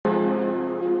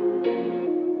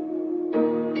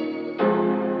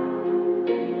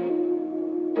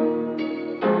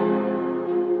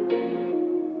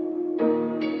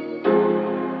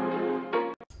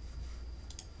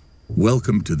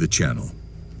Welcome to the channel.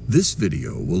 This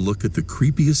video will look at the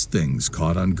creepiest things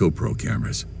caught on GoPro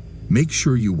cameras. Make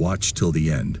sure you watch till the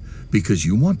end because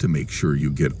you want to make sure you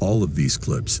get all of these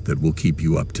clips that will keep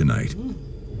you up tonight.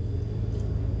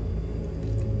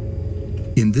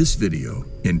 In this video,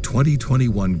 in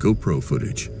 2021 GoPro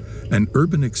footage, an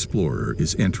urban explorer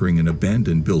is entering an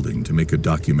abandoned building to make a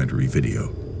documentary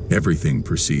video. Everything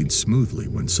proceeds smoothly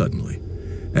when suddenly,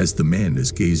 as the man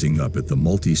is gazing up at the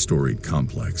multi-storied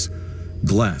complex,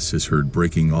 glass is heard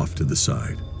breaking off to the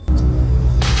side.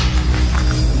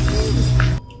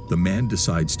 The man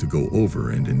decides to go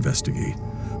over and investigate,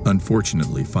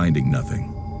 unfortunately finding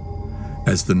nothing.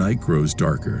 As the night grows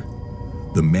darker,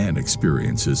 the man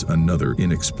experiences another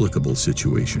inexplicable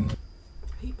situation.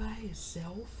 He by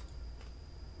himself?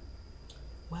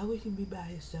 Why would he be by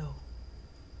himself?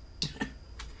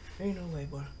 Ain't no way,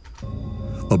 boy.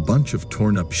 A bunch of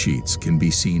torn-up sheets can be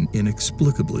seen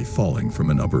inexplicably falling from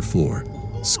an upper floor.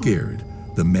 Scared,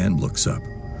 the man looks up,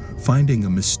 finding a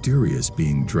mysterious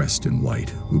being dressed in white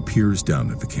who peers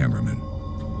down at the cameraman.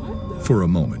 For a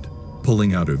moment,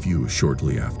 pulling out a view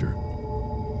shortly after.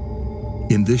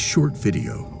 In this short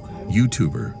video,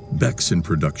 YouTuber Bex in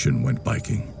Production went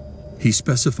biking. He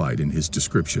specified in his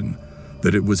description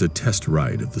that it was a test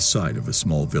ride at the side of a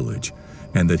small village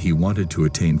and that he wanted to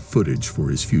attain footage for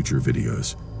his future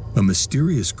videos. A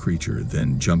mysterious creature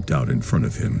then jumped out in front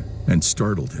of him and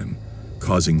startled him,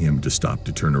 causing him to stop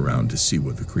to turn around to see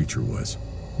what the creature was.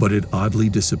 But it oddly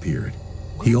disappeared.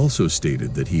 He also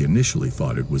stated that he initially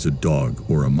thought it was a dog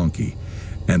or a monkey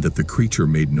and that the creature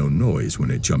made no noise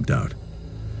when it jumped out.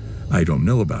 I don't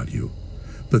know about you,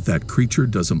 but that creature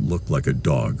doesn't look like a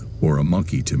dog or a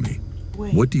monkey to me.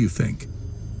 What do you think?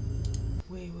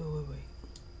 Wait.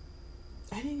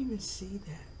 I didn't even see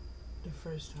that the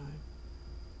first time.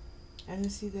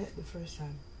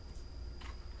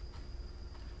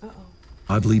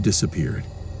 Oddly disappeared.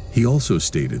 He also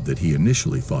stated that he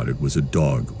initially thought it was a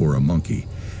dog or a monkey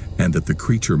and that the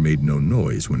creature made no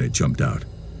noise when it jumped out.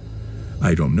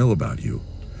 I don't know about you,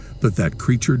 but that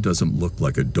creature doesn't look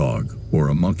like a dog or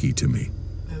a monkey to me.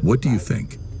 What do you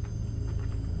think?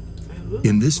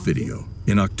 In this video,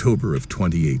 in October of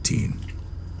 2018,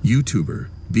 YouTuber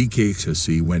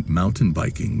BKXC went mountain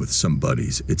biking with some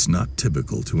buddies. It's not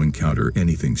typical to encounter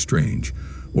anything strange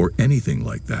or anything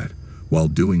like that while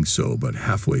doing so, but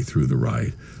halfway through the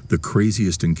ride, the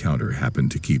craziest encounter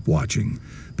happened. To keep watching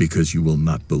because you will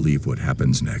not believe what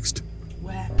happens next.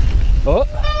 Oh.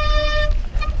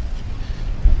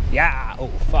 Yeah, oh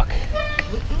fuck.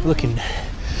 Looking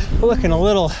a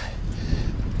little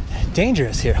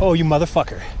dangerous here. Oh, you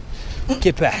motherfucker.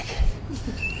 Get back.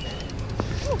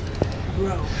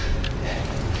 Bro.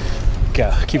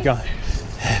 Go, keep going.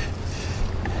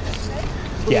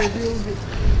 Yeah.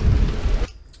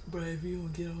 Bro, if you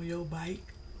don't get on your bike.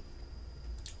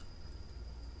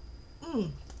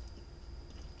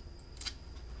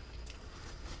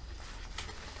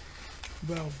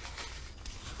 Bro.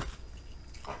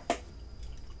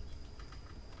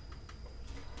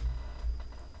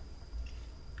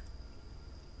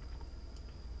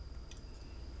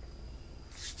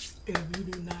 If you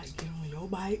do not get on your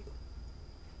bike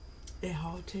at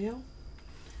hotel,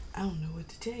 I don't know what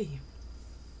to tell you.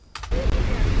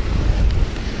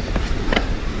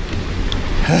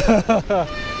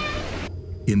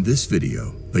 In this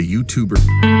video, a YouTuber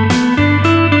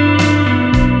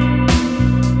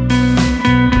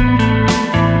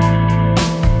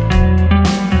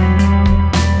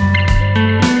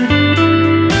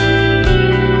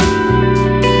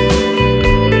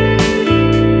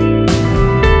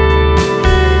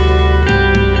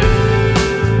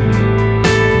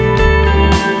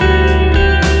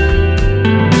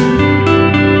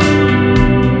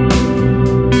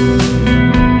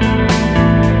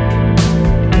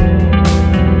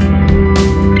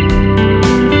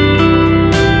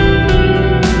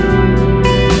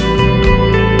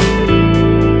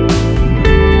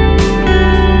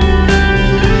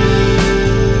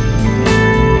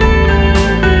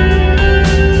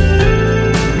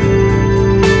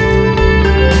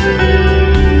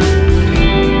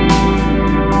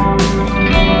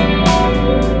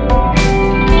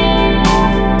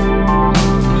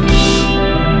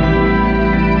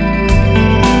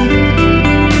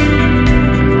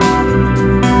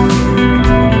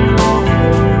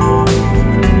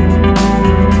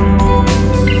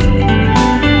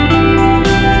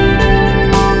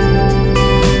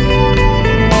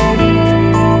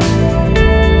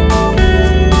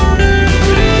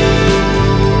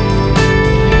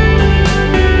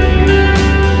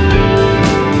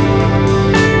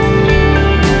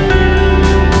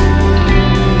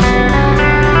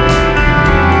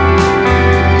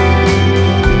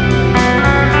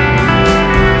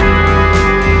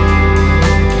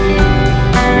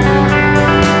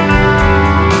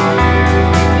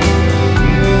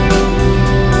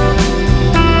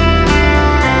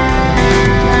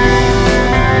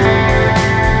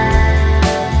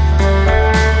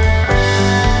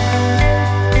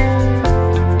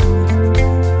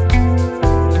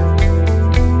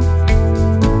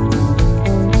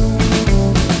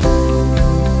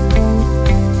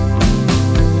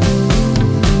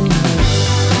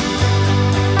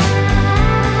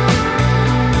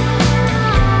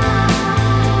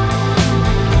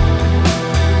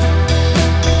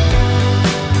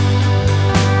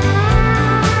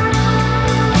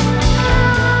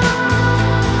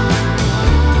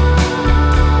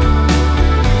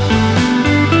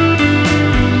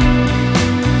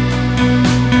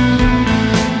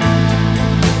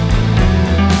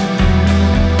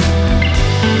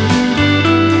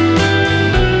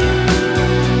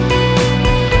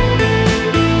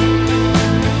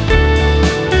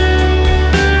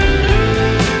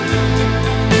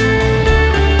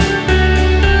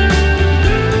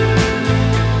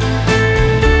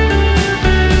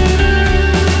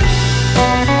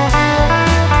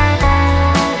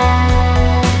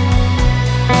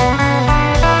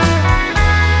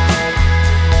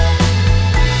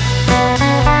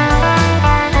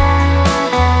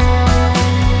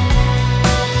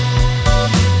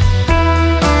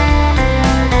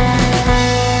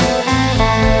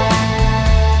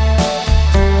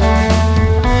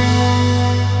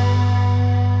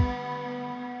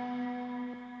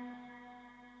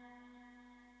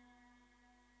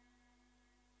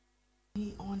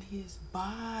his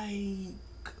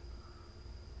bike?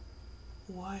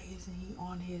 Why isn't he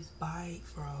on his bike,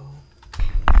 bro?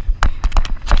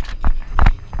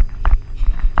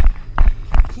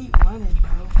 Keep running,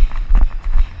 bro.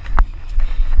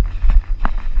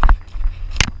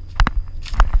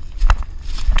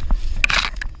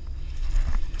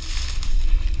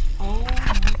 Oh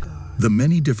my God. The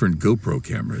many different GoPro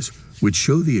cameras which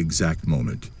show the exact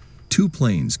moment. 2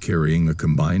 planes carrying a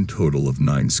combined total of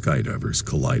 9 skydivers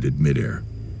collided midair.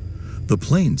 The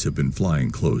planes have been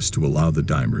flying close to allow the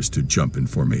divers to jump in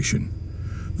formation,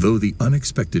 though the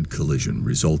unexpected collision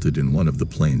resulted in one of the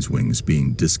plane's wings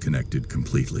being disconnected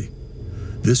completely.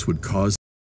 This would cause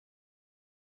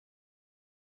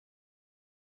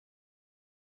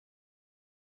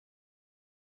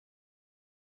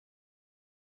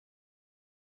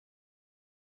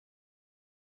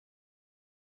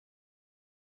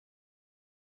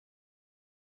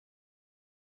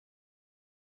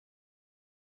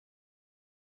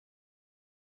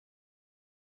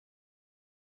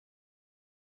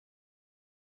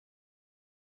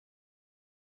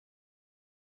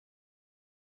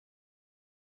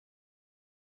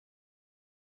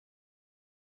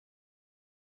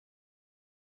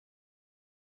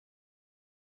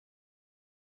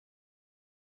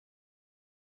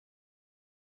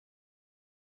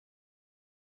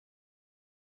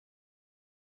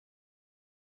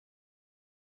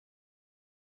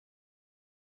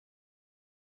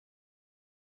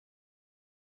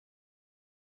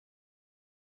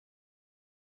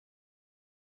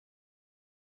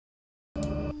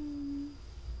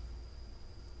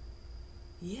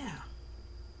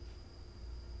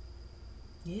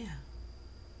Yeah.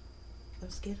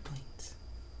 Those scared planes.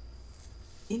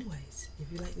 Anyways,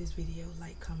 if you like this video,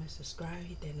 like, comment, subscribe,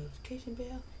 hit that notification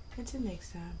bell. Until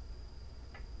next time,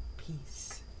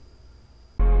 peace.